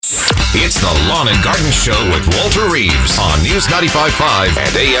It's the Lawn and Garden Show with Walter Reeves on News 95.5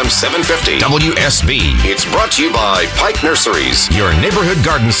 and AM 750 WSB. It's brought to you by Pike Nurseries, your neighborhood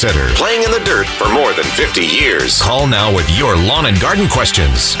garden center, playing in the dirt for more than 50 years. Call now with your lawn and garden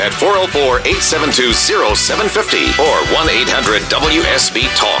questions at 404-872-0750 or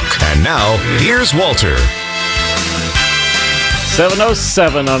 1-800-WSB-TALK. And now, here's Walter.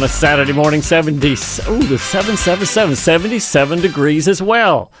 7:07 on a Saturday morning, 77 degrees as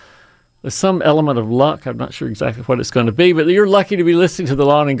well. There's some element of luck. I'm not sure exactly what it's going to be, but you're lucky to be listening to the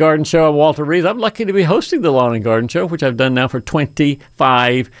Lawn and Garden Show. I'm Walter Reeves. I'm lucky to be hosting the Lawn and Garden Show, which I've done now for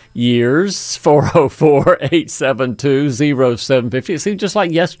 25 years. 404-872-0750. It seems just like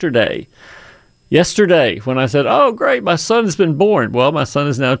yesterday. Yesterday, when I said, oh, great, my son has been born. Well, my son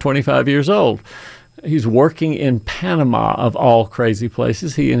is now 25 years old. He's working in Panama, of all crazy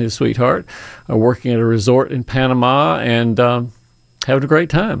places. He and his sweetheart are working at a resort in Panama and having a great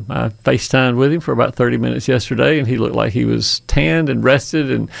time. I FaceTimed with him for about 30 minutes yesterday, and he looked like he was tanned and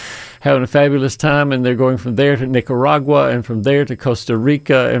rested and having a fabulous time. And they're going from there to Nicaragua, and from there to Costa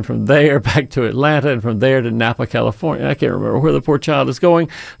Rica, and from there back to Atlanta, and from there to Napa, California. I can't remember where the poor child is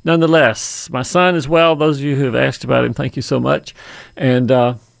going. Nonetheless, my son as well, those of you who have asked about him, thank you so much. And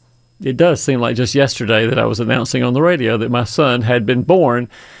it does seem like just yesterday that I was announcing on the radio that my son had been born.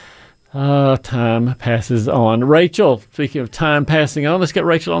 Time passes on. Rachel, speaking of time passing on, let's get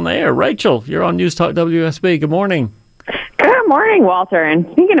Rachel on the air. Rachel, you're on News Talk WSB. Good morning. Good morning, Walter. And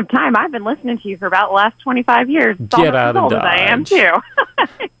speaking of time, I've been listening to you for about the last 25 years. It's Get out of Dodge. I am, too.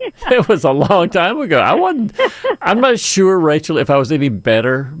 It was a long time ago. I'm not sure, Rachel, if I was any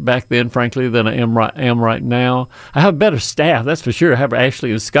better back then, frankly, than I am right now. I have better staff, that's for sure. I have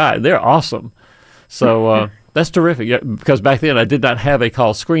Ashley and Scott. They're awesome. So that's terrific. Yeah, because back then I did not have a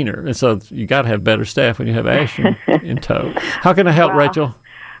call screener. And so you got to have better staff when you have Ashley in tow. How can I help, Rachel?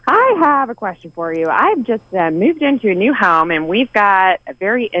 I have a question for you. I've just moved into a new home, and we've got a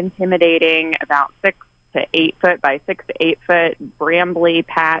very intimidating, about 6 to 8 foot by 6 to 8 foot brambly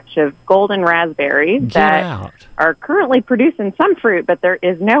patch of golden raspberries that are currently producing some fruit, but there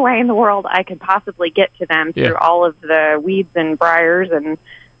is no way in the world I could possibly get to them through all of the weeds and briars. And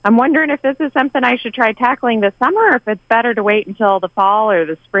I'm wondering if this is something I should try tackling this summer, or if it's better to wait until the fall or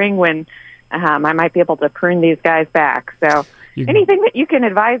the spring when I might be able to prune these guys back. So anything that you can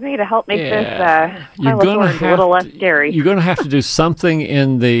advise me to help make this a little less scary. You're going to have to do something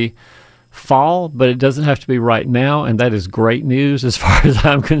in the fall, but it doesn't have to be right now, and that is great news as far as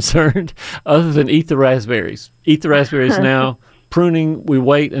I'm concerned, other than eat the raspberries. Eat the raspberries now. Pruning, we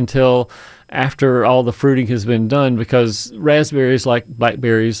wait until after all the fruiting has been done, because raspberries, like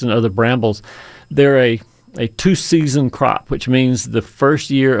blackberries and other brambles, they're a two-season crop, which means the first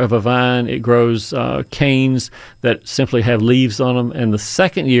year of a vine, it grows canes that simply have leaves on them, and the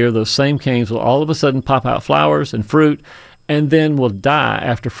second year, those same canes will all of a sudden pop out flowers and fruit, and then will die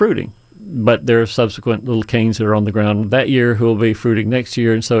after fruiting. But there are subsequent little canes that are on the ground that year who will be fruiting next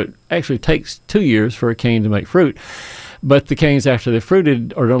year, and so it actually takes 2 years for a cane to make fruit. But the canes after they're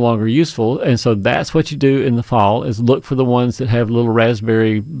fruited are no longer useful, and so that's what you do in the fall, is look for the ones that have little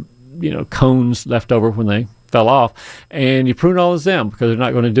raspberry, cones left over when they fell off, and you prune all of them because they're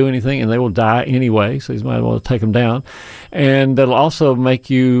not going to do anything and they will die anyway, so you might as well take them down. And that'll also make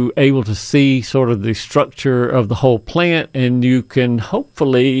you able to see sort of the structure of the whole plant, and you can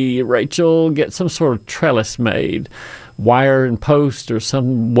hopefully, Rachel, get some sort of trellis made, wire and post or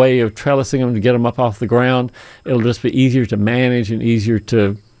some way of trellising them to get them up off the ground. It'll just be easier to manage and easier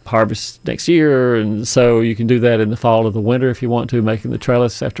to harvest next year, and so you can do that in the fall or the winter if you want to, making the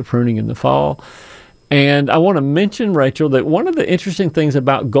trellis after pruning in the fall. And I want to mention, Rachel, that one of the interesting things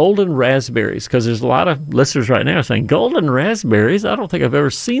about golden raspberries, because there's a lot of listeners right now saying, golden raspberries, I don't think I've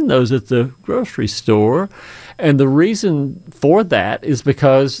ever seen those at the grocery store. And the reason for that is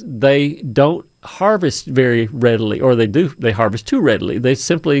because they don't harvest very readily, or they harvest too readily. They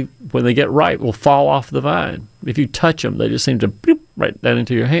simply, when they get ripe, will fall off the vine. If you touch them, they just seem to bloop right down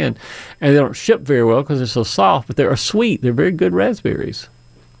into your hand. And they don't ship very well because they're so soft, but they are sweet. They're very good raspberries.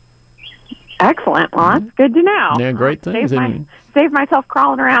 Excellent. Well, that's good to know. Yeah, great things. Save myself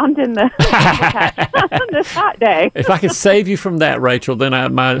crawling around in the on this hot day. If I can save you from that, Rachel,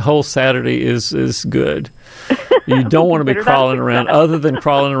 then my whole Saturday is good. You don't want to be crawling around, other than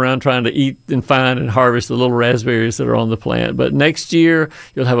crawling around trying to eat and find and harvest the little raspberries that are on the plant. But next year,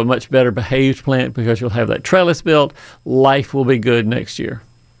 you'll have a much better behaved plant because you'll have that trellis built. Life will be good next year.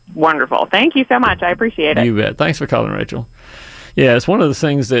 Wonderful. Thank you so much. I appreciate it. You bet. Thanks for calling, Rachel. Yeah, it's one of the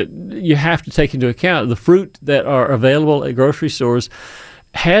things that you have to take into account. The fruit that are available at grocery stores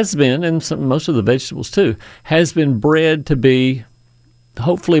has been, and most of the vegetables too, has been bred to be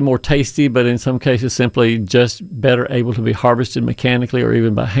hopefully more tasty, but in some cases simply just better able to be harvested mechanically or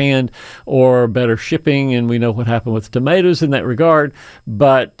even by hand, or better shipping. And we know what happened with tomatoes in that regard.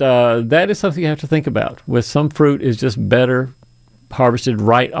 But that is something you have to think about. With some fruit is just better harvested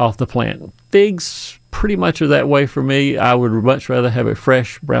right off the plant. Figs pretty much are that way for me. I would much rather have a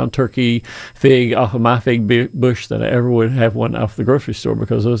fresh brown turkey fig off of my fig bush than I ever would have one off the grocery store,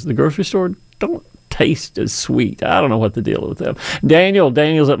 because the grocery store don't taste as sweet. I don't know what the deal is with them.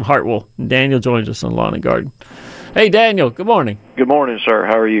 Daniel's up in Hartwell. Daniel joins us on Lawn and Garden. Hey, Daniel, good morning. Good morning, sir.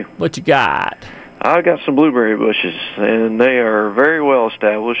 How are you? What you got? I got some blueberry bushes, and they are very well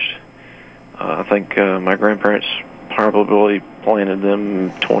established. I think my grandparents probably planted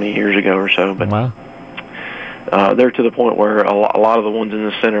them 20 years ago or so. But wow. They're to the point where a lot of the ones in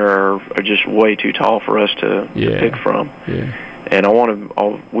the center are just way too tall for us to pick from. Yeah. And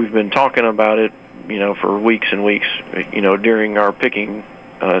we've been talking about it, for weeks and weeks, during our picking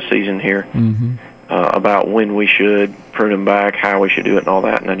season here, about when we should prune them back, how we should do it, and all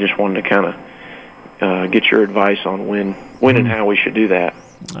that. And I just wanted to kind of get your advice on when and how we should do that.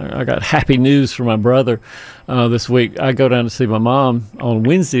 I got happy news for my brother this week. I go down to see my mom on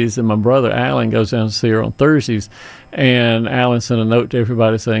Wednesdays, and my brother Alan goes down to see her on Thursdays. And Alan sent a note to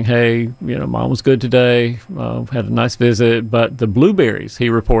everybody saying, hey, Mom was good today, had a nice visit, but the blueberries, he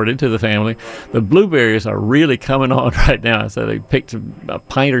reported to the family, the blueberries are really coming on right now. I said he picked a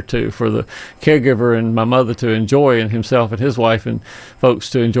pint or two for the caregiver and my mother to enjoy, and himself and his wife and folks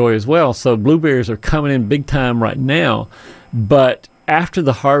to enjoy as well. So blueberries are coming in big time right now. But after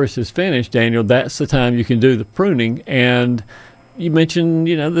the harvest is finished, Daniel, that's the time you can do the pruning. And you mentioned,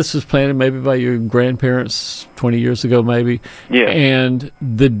 this was planted maybe by your grandparents 20 years ago, maybe. Yeah. And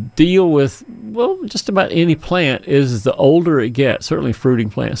the deal with, just about any plant is the older it gets, certainly fruiting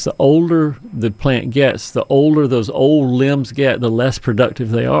plants, the older the plant gets, the older those old limbs get, the less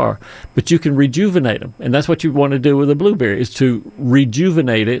productive they are. But you can rejuvenate them. And that's what you want to do with a blueberry, is to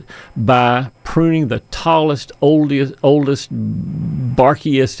rejuvenate it by pruning the tallest, oldest,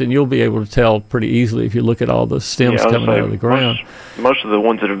 barkiest, and you'll be able to tell pretty easily if you look at all the stems coming out of the ground. Most of the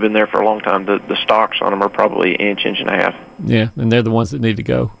ones that have been there for a long time, the stalks on them are probably inch and a half. Yeah, and they're the ones that need to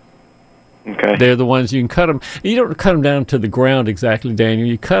go. Okay. They're the ones you can cut them. You don't cut them down to the ground exactly, Daniel.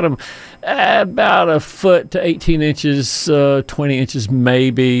 You cut them about a foot to 18 inches, 20 inches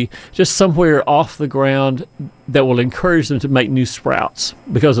maybe, just somewhere off the ground that will encourage them to make new sprouts,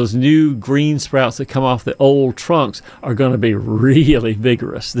 because those new green sprouts that come off the old trunks are going to be really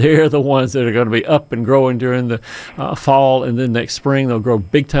vigorous. They're the ones that are going to be up and growing during the fall, and then next spring they'll grow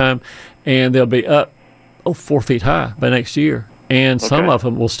big time, and they'll be up 4 feet high by next year. And some of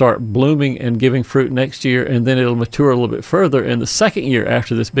them will start blooming and giving fruit next year, and then it'll mature a little bit further. And the second year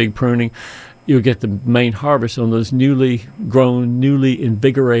after this big pruning, you'll get the main harvest on those newly grown, newly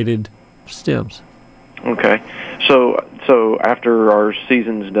invigorated stems. Okay. So after our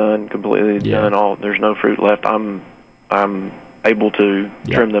season's done, completely done, there's no fruit left, I'm able to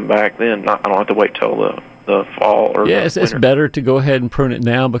trim them back then. I don't have to wait till the fall or it's better to go ahead and prune it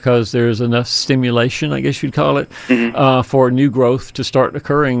now, because there's enough stimulation, I guess you'd call it, for new growth to start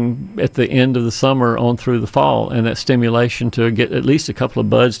occurring at the end of the summer on through the fall, and that stimulation to get at least a couple of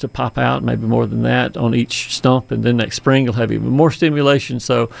buds to pop out, maybe more than that on each stump, and then next spring you'll have even more stimulation.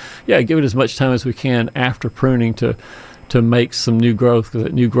 So give it as much time as we can after pruning to make some new growth, because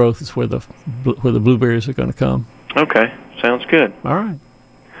that new growth is where the blueberries are going to come. Okay, sounds good. All right.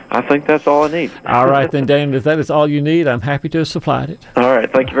 I think that's all I need. All right, then, Dan, if that is all you need, I'm happy to have supplied it. All right,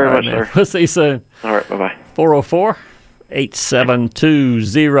 thank you very much, sir. We'll see you soon. All right, bye-bye.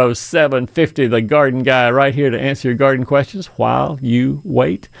 404-872-0750, the garden guy right here to answer your garden questions while you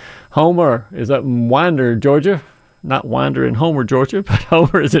wait. Homer is up in Winder, Georgia. Not Winder in Homer, Georgia, but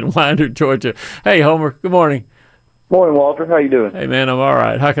Homer is in Winder, Georgia. Hey, Homer, good morning. Morning, Walter. How you doing? Hey, man, I'm all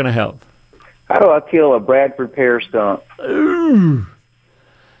right. How can I help? How do I kill a Bradford pear stump? Ooh.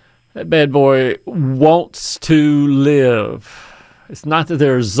 That bad boy wants to live. It's not that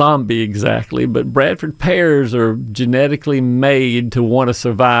they're a zombie exactly, but Bradford pears are genetically made to want to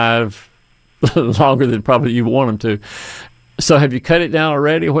survive longer than probably you want them to. So have you cut it down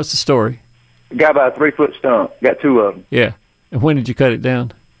already, or what's the story? Got about a 3-foot stump. Got 2 of them. Yeah. And when did you cut it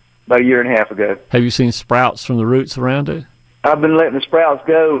down? About a year and a half ago. Have you seen sprouts from the roots around it? I've been letting the sprouts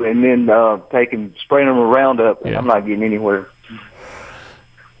go and then spraying them with Roundup, and I'm not getting anywhere.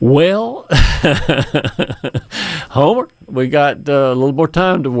 Well, Homer, we got a little more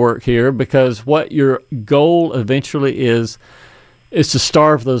time to work here, because what your goal eventually is to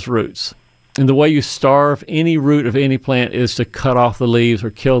starve those roots. And the way you starve any root of any plant is to cut off the leaves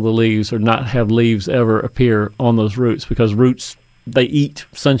or kill the leaves or not have leaves ever appear on those roots, because roots they eat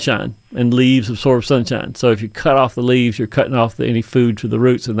sunshine, and leaves absorb sunshine. So if you cut off the leaves, you're cutting off any food to the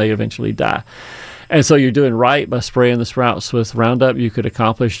roots, and they eventually die. And so you're doing right by spraying the sprouts with Roundup. You could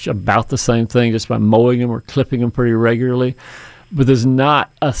accomplish about the same thing just by mowing them or clipping them pretty regularly. But there's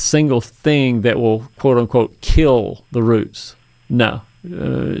not a single thing that will, quote unquote, kill the roots. No.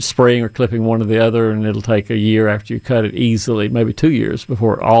 Spraying or clipping one or the other, and it'll take a year after you cut it easily, maybe 2 years,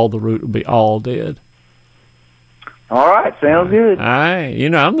 before all the root will be all dead. All right, sounds good.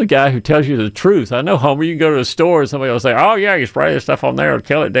 I'm the guy who tells you the truth. I know, Homer, you can go to the store and somebody will say, oh, yeah, you spray this stuff on there, it'll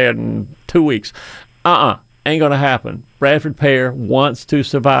kill it dead in 2 weeks. Ain't going to happen. Bradford pear wants to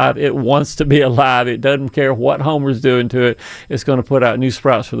survive. It wants to be alive. It doesn't care what Homer's doing to it. It's going to put out new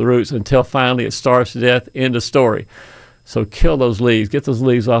sprouts for the roots until finally it starves to death. End of story. So kill those leaves. Get those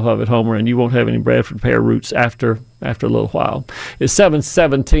leaves off of it, Homer, and you won't have any Bradford pear roots after a little while. It's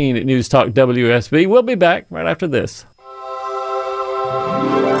 7:17 at News Talk WSB. We'll be back right after this.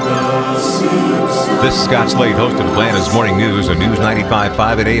 This is Scott Slade, host of Atlanta's Morning News on News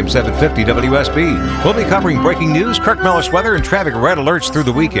 95.5 at AM 750 WSB. We'll be covering breaking news, Kirk Mellis weather, and traffic red alerts through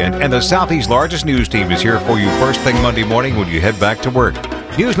the weekend. And the Southeast's largest news team is here for you first thing Monday morning when you head back to work.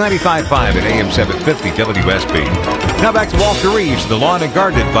 News 95.5 at AM 750 WSB. Now back to Walter Reeves, the lawn and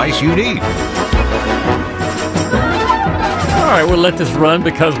garden advice you need. All right, we'll let this run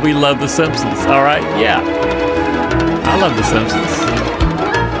because we love The Simpsons. All right? Yeah. I love The Simpsons.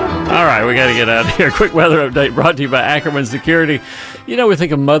 All right, we got to get out of here. Quick weather update brought to you by Ackerman Security. We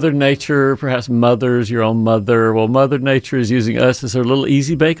think of Mother Nature, perhaps mothers, your own mother. Well, Mother Nature is using us as her little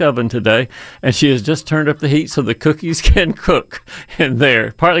easy bake oven today, and she has just turned up the heat so the cookies can cook in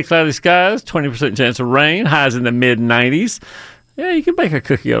there. Partly cloudy skies, 20% chance of rain, highs in the mid-90s. Yeah, you can bake a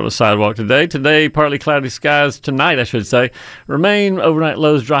cookie on the sidewalk today. Today, partly cloudy skies. Tonight, I should say. Remain overnight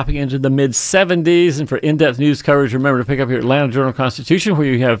lows dropping into the mid-70s. And for in-depth news coverage, remember to pick up your Atlanta Journal-Constitution, where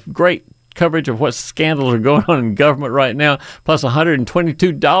you have great coverage of what scandals are going on in government right now, plus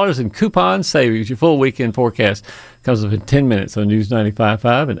 $122 in coupon savings. Your full weekend forecast comes up in 10 minutes on News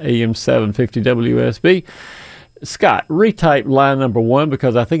 95.5 and AM 750 WSB. Scott, retype line number 1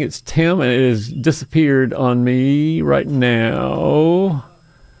 because I think it's Tim and it has disappeared on me right now. All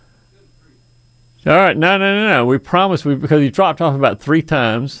right, no. We promised because he dropped off about 3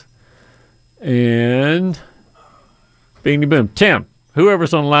 times. And bing boom. Tim,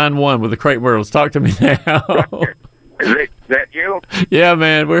 whoever's on line 1 with the crepe myrtles, talk to me now. Is that you? Yeah,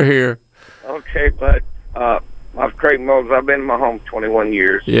 man, we're here. Okay, but I've crepe myrtles. I've been in my home 21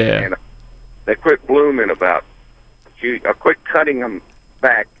 years. Yeah. And they quit blooming I quit cutting them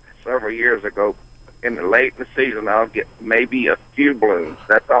back several years ago. In the late in the season, I'll get maybe a few blooms.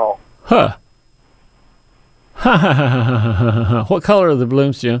 That's all. Huh. What color are the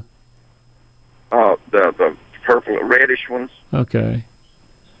blooms, Jim? The purple, reddish ones. Okay.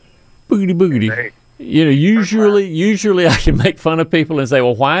 Boogity. Usually I can make fun of people and say,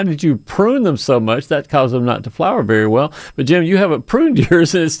 well, why did you prune them so much? That caused them not to flower very well. But, Jim, you haven't pruned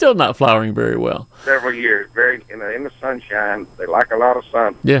yours, and it's still not flowering very well. Several years. In the sunshine. They like a lot of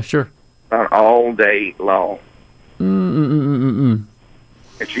sun. Yeah, sure. Not all day long. And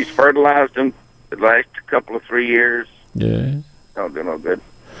she's fertilized them the last couple of 3 years. Yeah. Don't do no good.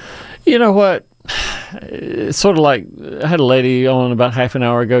 You know what? It's sort of like I had a lady on about half an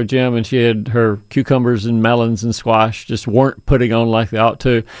hour ago, Jim, and she had her cucumbers and melons and squash just weren't putting on like they ought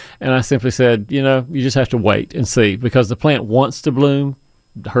to. And I simply said, you just have to wait and see because the plant wants to bloom.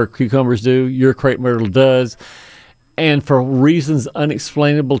 Her cucumbers do. Your crepe myrtle does. And for reasons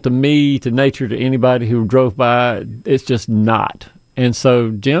unexplainable to me, to nature, to anybody who drove by, it's just not. And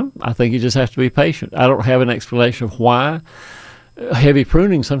so, Jim, I think you just have to be patient. I don't have an explanation of why. Heavy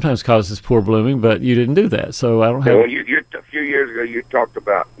pruning sometimes causes poor blooming, but you didn't do that, so I don't have. Well, a few years ago, you talked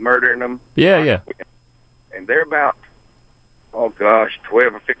about murdering them. Yeah. And they're about, 12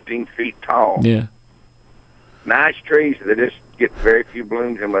 or 15 feet tall. Yeah. Nice trees that just get very few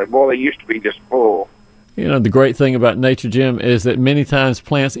blooms in them. Boy, they used to be just full. The great thing about nature, Jim, is that many times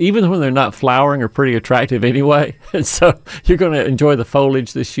plants, even when they're not flowering, are pretty attractive anyway. And so you're going to enjoy the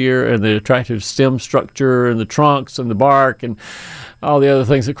foliage this year and the attractive stem structure and the trunks and the bark and all the other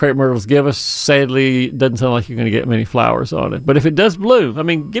things that crepe myrtles give us. Sadly, it doesn't sound like you're going to get many flowers on it. But if it does bloom,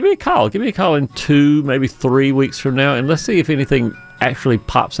 give me a call. Give me a call in 2, maybe 3 weeks from now, and let's see if anything actually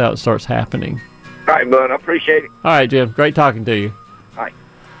pops out and starts happening. All right, bud. I appreciate it. All right, Jim. Great talking to you. Bye.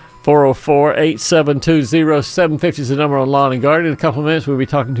 404-872-0750 is the number on Lawn and Garden. In a couple of minutes, we'll be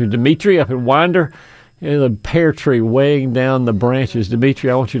talking to Dimitri up in Winder. The pear tree weighing down the branches.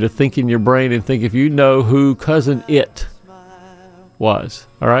 Dimitri, I want you to think in your brain and think if you know who Cousin It was.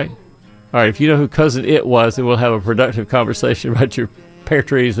 All right? All right, if you know who Cousin It was, then we'll have a productive conversation about your pear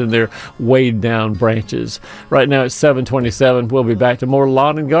trees and their weighed down branches. Right now it's 7:27. We'll be back to more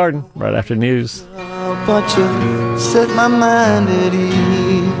Lawn and Garden right after news. But you set my mind at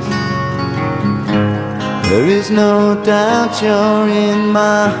ease. There is no doubt you're in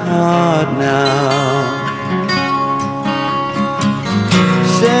my heart now.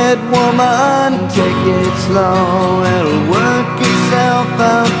 Said woman, take it slow, it'll work itself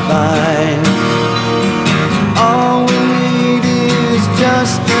out fine. All we need is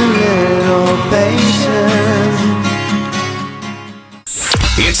just a little patience.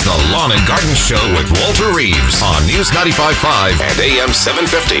 It's the Lawn and Garden Show with Walter Reeves on News 95.5 and AM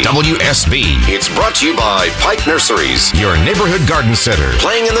 750 WSB. It's brought to you by Pike Nurseries, your neighborhood garden center,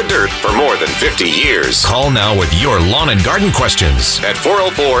 playing in the dirt for more than 50 years. Call now with your lawn and garden questions at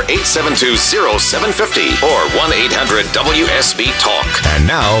 404-872-0750 or 1-800-WSB-TALK. And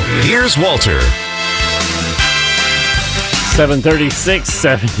now, here's Walter. 7:36,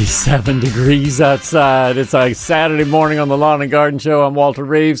 77 degrees outside. It's a Saturday morning on the Lawn and Garden Show. I'm Walter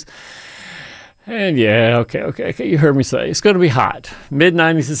Reeves. And yeah, okay. You heard me say it's going to be hot.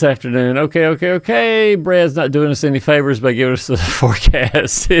 Mid-90s this afternoon. Okay. Brad's not doing us any favors by giving us the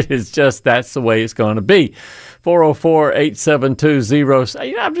forecast. It is just that's the way it's going to be. 404-872-0.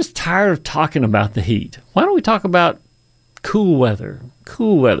 You know, I'm just tired of talking about the heat. Why don't we talk about cool weather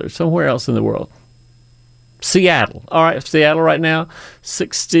somewhere else in the world? Seattle. All right, Seattle right now,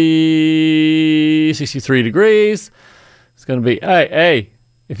 63 degrees. It's going to be, hey,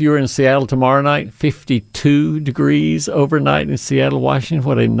 if you were in Seattle tomorrow night, 52 degrees overnight in Seattle, Washington.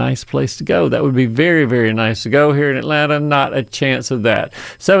 What a nice place to go. That would be very, very nice to go. Here in Atlanta, not a chance of that.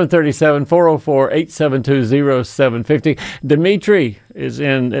 737, 404-872-0750. Dimitri is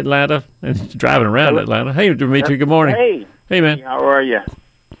in Atlanta and driving around Atlanta. Hey, Dimitri, good morning. Hey, man. How are you?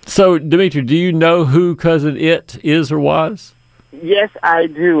 So, Dimitri, do you know who Cousin It is or was? Yes, I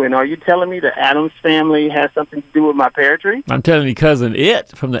do. And are you telling me the Addams family has something to do with my pear tree? I'm telling you, Cousin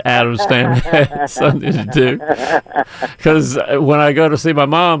It from the Addams family has something to do. Because when I go to see my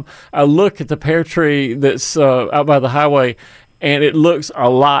mom, I look at the pear tree that's out by the highway, and it looks a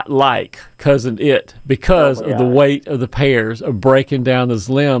lot like Cousin It because of the weight of the pears of breaking down those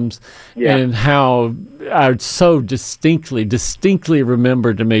limbs and how I so distinctly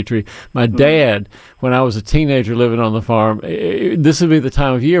remember, Dimitri, my dad, when I was a teenager living on the farm, this would be the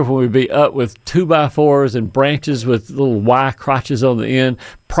time of year when we'd be up with 2x4s and branches with little Y crotches on the end,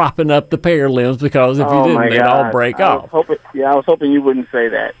 propping up the pear limbs because if you didn't, they'd all break off. I was hoping you wouldn't say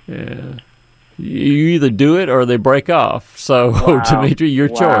that. Yeah. You either do it or they break off. So, Dimitri, your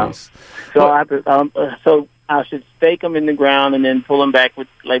choice. So so I should stake them in the ground and then pull them back with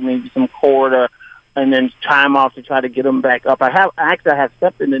like maybe some cord and then tie them off to try to get them back up. I have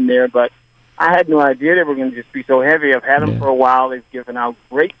something in there, but I had no idea they were going to just be so heavy. I've had them for a while. They've given out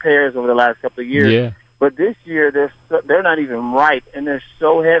great pears over the last couple of years. Yeah. But this year they're not even ripe and they're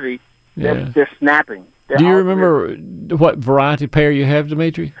so heavy. They're snapping. Do you remember what variety pear you have,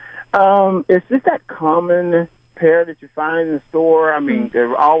 Dimitri? It's just that common pear that you find in the store. I mean,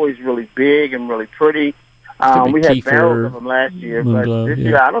 they're always really big and really pretty. We had barrels of them last year, but this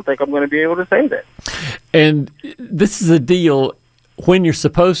year I don't think I'm going to be able to say that. And this is a deal. When you're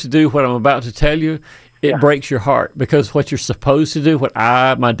supposed to do what I'm about to tell you, it breaks your heart because what you're supposed to do, what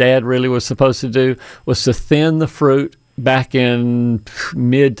my dad really was supposed to do, was to thin the fruit back in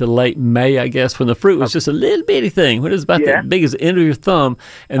mid to late May, I guess, when the fruit was just a little bitty thing, when it was about that big as the end of your thumb,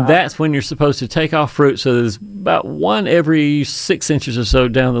 and that's when you're supposed to take off fruit, so there's about one every 6 inches or so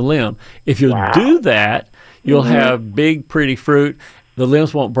down the limb. If you'll do that, you'll have big, pretty fruit. The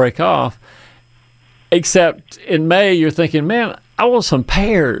limbs won't break off, except in May, you're thinking, man, I want some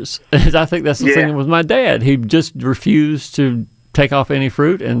pears. And I think that's the thing with my dad. He just refused to take off any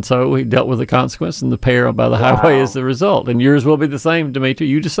fruit, and so he dealt with the consequence, and the pear by the highway is the result. And yours will be the same, Dimitri.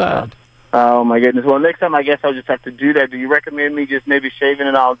 You decide. Oh, my goodness. Well, next time I guess I'll just have to do that. Do you recommend me just maybe shaving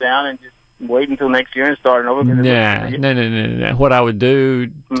it all down and just wait until next year and starting over? No. What I would do,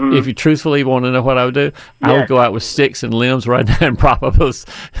 if you truthfully want to know what I would do, I would go out with sticks and limbs right now and prop up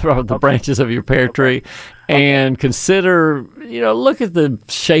the branches of your pear tree. And consider, look at the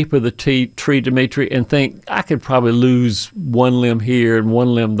shape of the tree, Dimitri, and think, I could probably lose one limb here and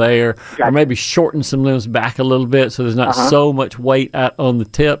one limb there, or maybe shorten some limbs back a little bit so there's not so much weight out on the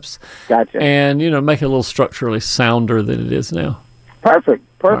tips. And, make it a little structurally sounder than it is now. Perfect.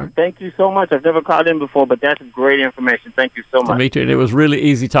 Right. Thank you so much. I've never called in before, but that's great information. Thank you so much. Dimitri, and it was really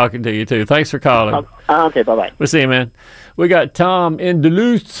easy talking to you, too. Thanks for calling. Okay, bye-bye. We'll see you, man. We got Tom in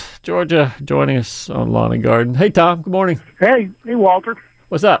Duluth, Georgia, joining us on Lawn and Garden. Hey, Tom. Good morning. Hey, Walter.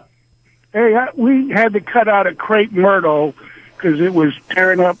 What's up? Hey, we had to cut out a crepe myrtle because it was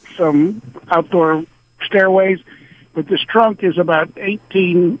tearing up some outdoor stairways. But this trunk is about at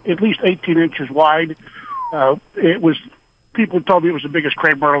least 18 inches wide. People told me it was the biggest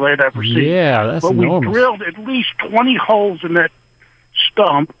crepe myrtle they'd ever seen. Yeah, that's But enormous. we drilled at least 20 holes in that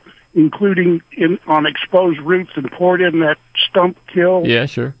stump, including on exposed roots, and poured in that stump kill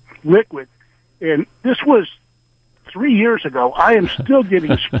liquid. And this was 3 years ago. I am still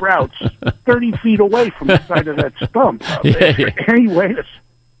getting sprouts 30 feet away from the side of that stump. Any way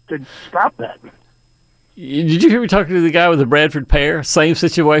to stop that? Did you hear me talking to the guy with the Bradford pear? Same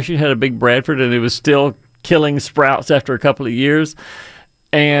situation, had a big Bradford, and it was still killing sprouts after a couple of years.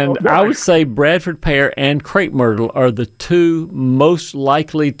 And I would say Bradford pear and crepe myrtle are the two most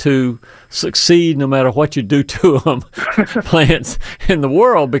likely to succeed no matter what you do to them plants in the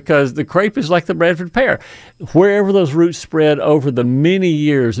world, because the crepe is like the Bradford pear. Wherever those roots spread over the many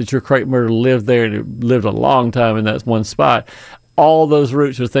years that your crepe myrtle lived there, and it lived a long time in that one spot, all those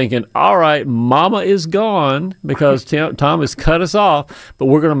roots are thinking, all right, mama is gone because Tom has cut us off, but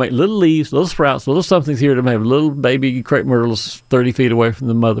we're going to make little leaves, little sprouts, little somethings here to have little baby crepe myrtles 30 feet away from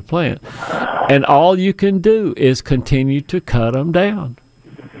the mother plant. And all you can do is continue to cut them down.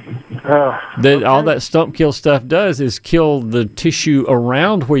 All that stump kill stuff does is kill the tissue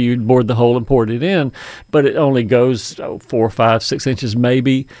around where you bored the hole and poured it in, but it only goes 4, 5, 6 inches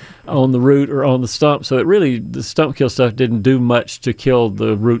maybe on the root or on the stump. So the stump kill stuff didn't do much to kill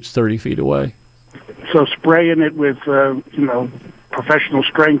the roots 30 feet away. So spraying it with, professional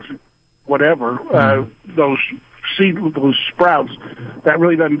strength, whatever, those sprouts, that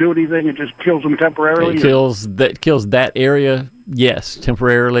really doesn't do anything. It just kills them temporarily. It kills that area, yes,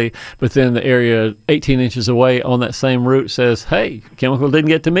 temporarily. But then the area 18 inches away on that same root says, "Hey, chemical didn't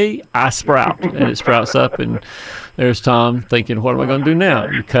get to me. I sprout," and it sprouts up. And there's Tom thinking, "What am I going to do now?"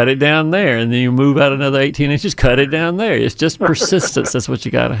 You cut it down there, and then you move out another 18 inches, cut it down there. It's just persistence. That's what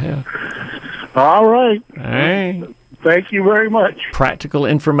you got to have. All right. All right. Thank you very much. Practical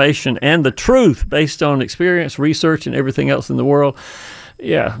information and the truth based on experience, research, and everything else in the world.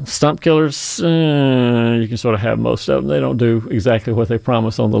 Yeah, stump killers, you can sort of have most of them. They don't do exactly what they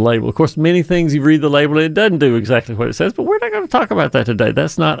promise on the label. Of course, many things you read the label, it doesn't do exactly what it says, but we're not going to talk about that today.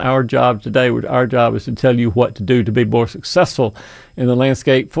 That's not our job today. Our job is to tell you what to do to be more successful in the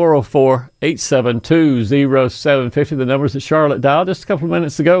landscape. 404-872-0750, the numbers that Charlotte dialed just a couple of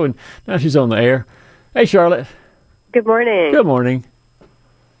minutes ago, and now she's on the air. Hey, Charlotte. Good morning. Good morning.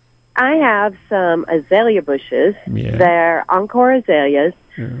 I have some azalea bushes. Yeah. They're Encore azaleas,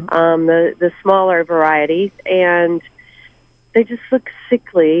 the smaller varieties, and they just look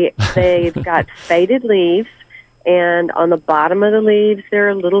sickly. They've got faded leaves, and on the bottom of the leaves, there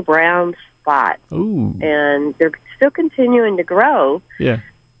are little brown spots. Ooh. And they're still continuing to grow. Yeah.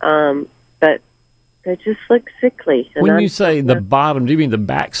 But they just look sickly. And when you say the bottom, do you mean the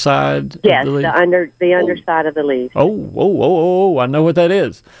backside? Yes, of the leaf? the underside of the leaf. Oh, I know what that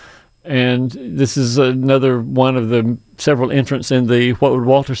is. And this is another one of the several entrants in the What Would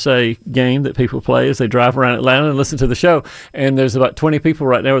Walter Say game that people play as they drive around Atlanta and listen to the show. And there's about 20 people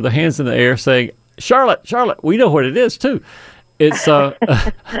right now with their hands in the air saying, Charlotte, we know what it is, too. It's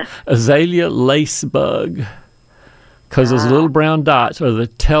azalea lace bug. Because those little brown dots are the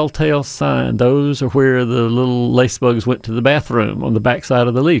telltale sign. Those are where the little lace bugs went to the bathroom on the backside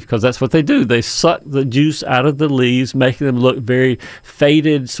of the leaf, because that's what they do. They suck the juice out of the leaves, making them look very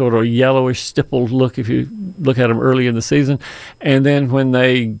faded, sort of yellowish, stippled look if you look at them early in the season. And then when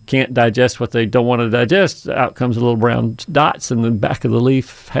they can't digest what they don't want to digest, out comes the little brown dots, and the back of the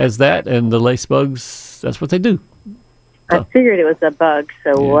leaf has that, and the lace bugs, that's what they do. I figured it was a bug,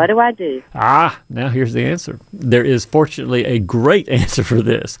 so what do I do? Now here's the answer. There is fortunately a great answer for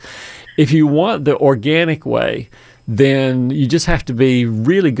this. If you want the organic way, then you just have to be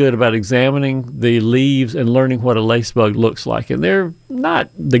really good about examining the leaves and learning what a lace bug looks like. And they're not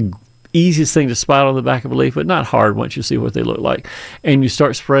the easiest thing to spot on the back of a leaf, but not hard once you see what they look like. And you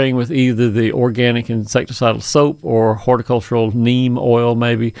start spraying with either the organic insecticidal soap or horticultural neem oil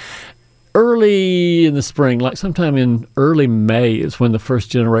maybe. Early in the spring, like sometime in early May is when the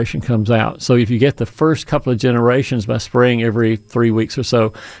first generation comes out. So if you get the first couple of generations by spraying every 3 weeks or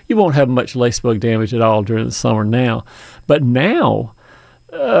so, you won't have much lacebug damage at all during the summer now. But now,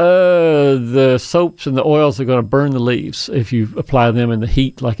 the soaps and the oils are going to burn the leaves if you apply them in the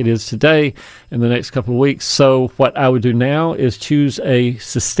heat like it is today in the next couple of weeks. So what I would do now is choose a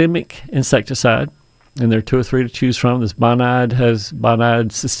systemic insecticide. And there are 2 or 3 to choose from. This Bonide has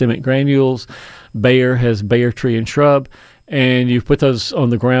Bonide systemic granules. Bayer has Bayer tree and shrub. and you put those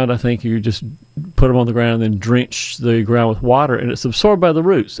on the ground. I think you just put them on the ground and then drench the ground with water, and it's absorbed by the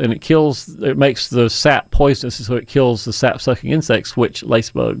roots, and it makes the sap poisonous, so it kills the sap-sucking insects, which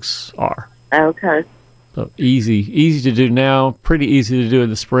lacebugs are. Okay. So easy to do now, pretty easy to do in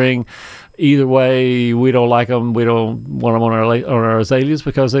the spring. Either way, we don't like them. We don't want them on our azaleas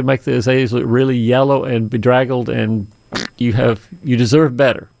because they make the azaleas look really yellow and bedraggled, and you deserve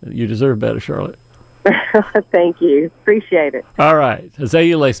better. You deserve better, Charlotte. Thank you. Appreciate it. All right.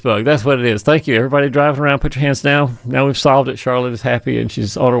 Azalea lacebug. That's what it is. Thank you. Everybody driving around, put your hands down. Now we've solved it. Charlotte is happy, and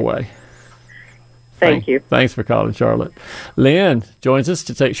she's on her way. Thank you. Thanks for calling, Charlotte. Lynn joins us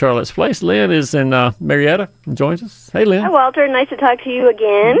to take Charlotte's place. Lynn is in Marietta and joins us. Hey, Lynn. Hi, Walter. Nice to talk to you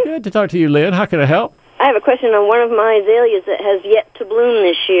again. Good to talk to you, Lynn. How can I help? I have a question on one of my azaleas that has yet to bloom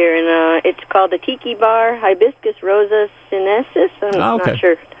this year, and it's called the Tiki Bar Hibiscus Rosa Sinensis. I'm not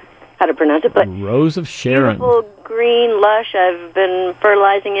sure how to pronounce it, but Rose of Sharon. Beautiful, green, lush. I've been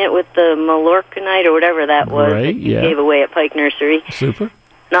fertilizing it with the Mallorcanite or whatever that was that you gave away at Pike Nursery. Super.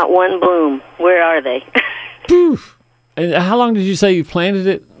 Not one bloom. Where are they? And how long did you say you planted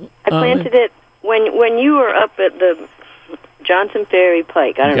it? I planted it when you were up at the Johnson Ferry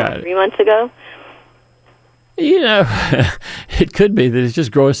Pike. I don't know, 3 months ago. You know, it could be that it's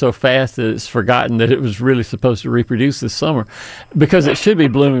just growing so fast that it's forgotten that it was really supposed to reproduce this summer, because it should be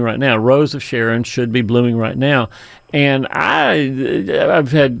blooming right now. Rose of Sharon should be blooming right now. And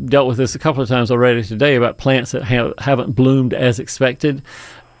I've dealt with this a couple of times already today about plants that haven't bloomed as expected.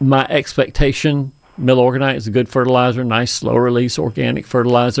 My expectation, Milorganite is a good fertilizer, nice slow-release organic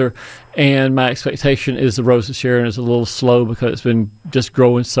fertilizer. And my expectation is the Rose of Sharon is a little slow because it's been just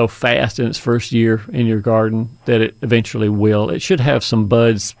growing so fast in its first year in your garden that it eventually will. It should have some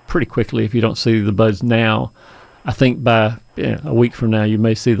buds pretty quickly if you don't see the buds now. I think by a week from now you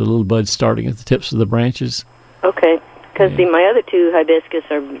may see the little buds starting at the tips of the branches. Okay, because my other two hibiscus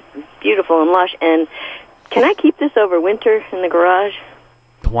are beautiful and lush. And can I keep this over winter in the garage?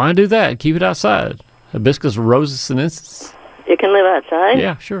 Why do that? Keep it outside. Hibiscus Rosa Sinensis. It can live outside?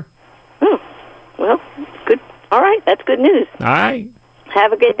 Yeah, sure. Oh, well, good. All right, that's good news. All right.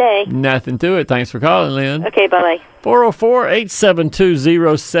 Have a good day. Nothing to it. Thanks for calling, Lynn. Okay, bye-bye.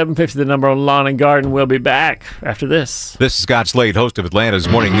 404-872-0750, the number on Lawn and Garden. We'll be back after this. This is Scott Slade, host of Atlanta's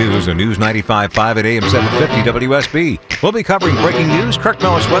Morning News on News 95.5 at AM 750 WSB. We'll be covering breaking news, Kirk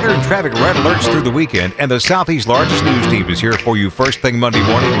Mellis weather, and traffic red alerts through the weekend. And the Southeast's largest news team is here for you first thing Monday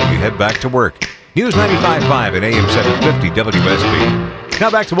morning when you head back to work. News 95.5 at AM 750 WSB.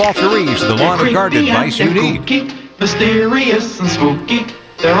 Now back to Walter Reeves, the lawn and garden advice you need. Mysterious and spooky,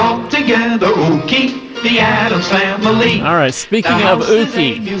 they're all together ooky. The Addams Family. All right, speaking of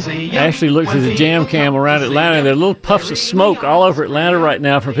ooky, I actually looked at the jam cam around Atlanta. There are little puffs of smoke all over Atlanta right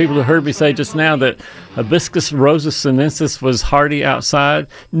now for people who heard me say just now that Hibiscus Rosa Sinensis was hardy outside.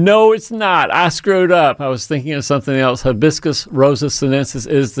 No, it's not. I screwed up. I was thinking of something else. Hibiscus Rosa Sinensis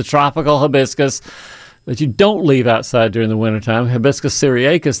is the tropical hibiscus that you don't leave outside during the wintertime. Hibiscus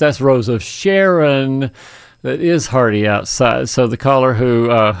syriacus, that's Rose of Sharon. That is hardy outside. So the caller who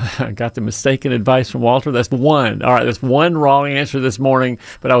got the mistaken advice from Walter, that's one. All right, that's one wrong answer this morning,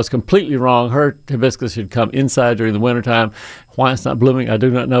 but I was completely wrong. Her hibiscus should come inside during the wintertime. Why it's not blooming, I do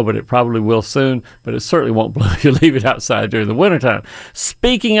not know, but it probably will soon. But it certainly won't bloom if you leave it outside during the wintertime.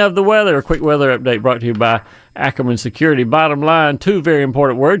 Speaking of the weather, a quick weather update brought to you by Ackerman Security. Bottom line, two very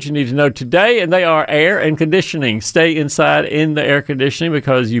important words you need to know today, and they are air and conditioning. Stay inside in the air conditioning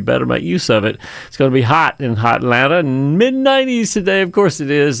because you better make use of it. It's going to be hot in hot Atlanta. Mid-90s today, of course it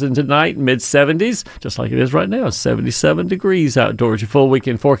is, and tonight mid-70s, just like it is right now. 77 degrees outdoors. Your full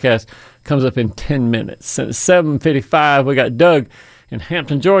weekend forecast comes up in 10 minutes. Since 7:55, we got Doug in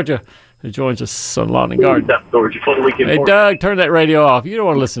Hampton, Georgia, who joins us on Lawn and Garden. Hey, Doug, turn that radio off. You don't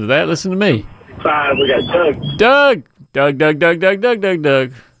want to listen to that. Listen to me. We got Doug. Doug.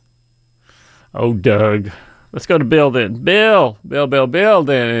 Oh, Doug. Let's go to Bill then. Bill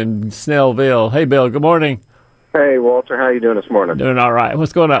then in Snellville. Hey, Bill, good morning. Hey, Walter, how you doing this morning? Doing all right.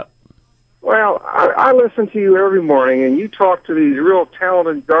 What's going on? Well, I listen to you every morning, and you talk to these real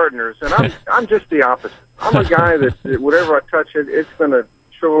talented gardeners, and I'm just the opposite. I'm a guy that whatever I touch, it's going to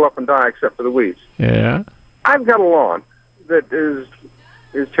shrivel up and die except for the weeds. Yeah. I've got a lawn that is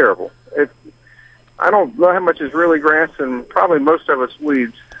terrible. I don't know how much is really grass, and probably most of it's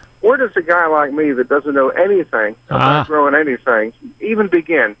weeds. Where does a guy like me that doesn't know anything about growing anything even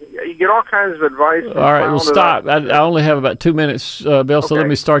begin? You get all kinds of advice. All right, well, stop. I only have about 2 minutes, Bill, so let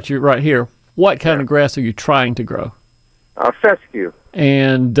me start you right here. What kind of grass are you trying to grow? Fescue.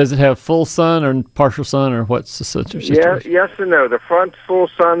 And does it have full sun or partial sun, or what's the situation? Yes and no. The front's full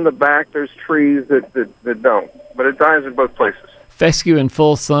sun, the back there's trees that don't. But it dies in both places. Fescue in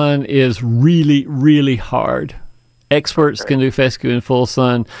full sun is really, really hard. Experts can do fescue in full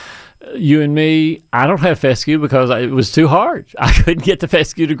sun. You and me, I don't have fescue because it was too hard. I couldn't get the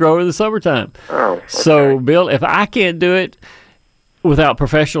fescue to grow in the summertime. Oh, okay. So, Bill, if I can't do it without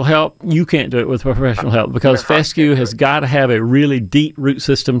professional help, you can't do it with professional help, because fescue has got to have a really deep root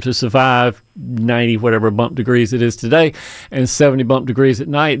system to survive 90 whatever bump degrees it is today and 70 bump degrees at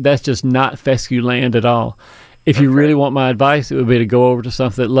night. That's just not fescue land at all. If you really want my advice, it would be to go over to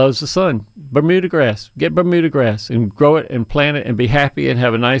something that loves the sun. Bermuda grass. Get Bermuda grass and grow it and plant it and be happy and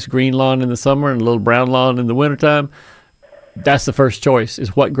have a nice green lawn in the summer and a little brown lawn in the wintertime. That's the first choice,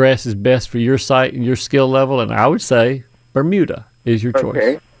 is what grass is best for your site and your skill level. And I would say Bermuda is your choice.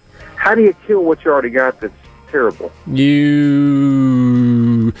 Okay. How do you kill what you already got that's terrible?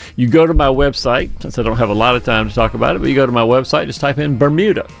 You go to my website, since I don't have a lot of time to talk about it, but you go to my website, just type in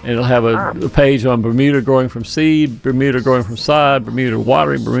Bermuda, and it'll have a page on Bermuda growing from seed, Bermuda growing from sod, Bermuda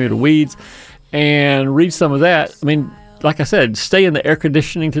watering, Bermuda weeds, and read some of that. I mean, like I said, stay in the air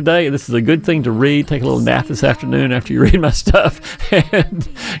conditioning today. This is a good thing to read. Take a little nap this afternoon after you read my stuff and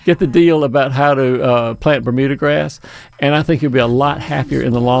get the deal about how to plant Bermuda grass. And I think you'll be a lot happier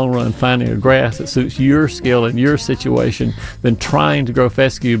in the long run finding a grass that suits your skill and your situation than trying to grow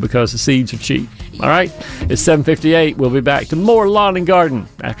fescue because the seeds are cheap. All right? It's 7:58. We'll be back to more Lawn and Garden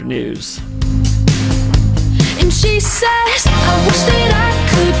after news. And she says, I wish that I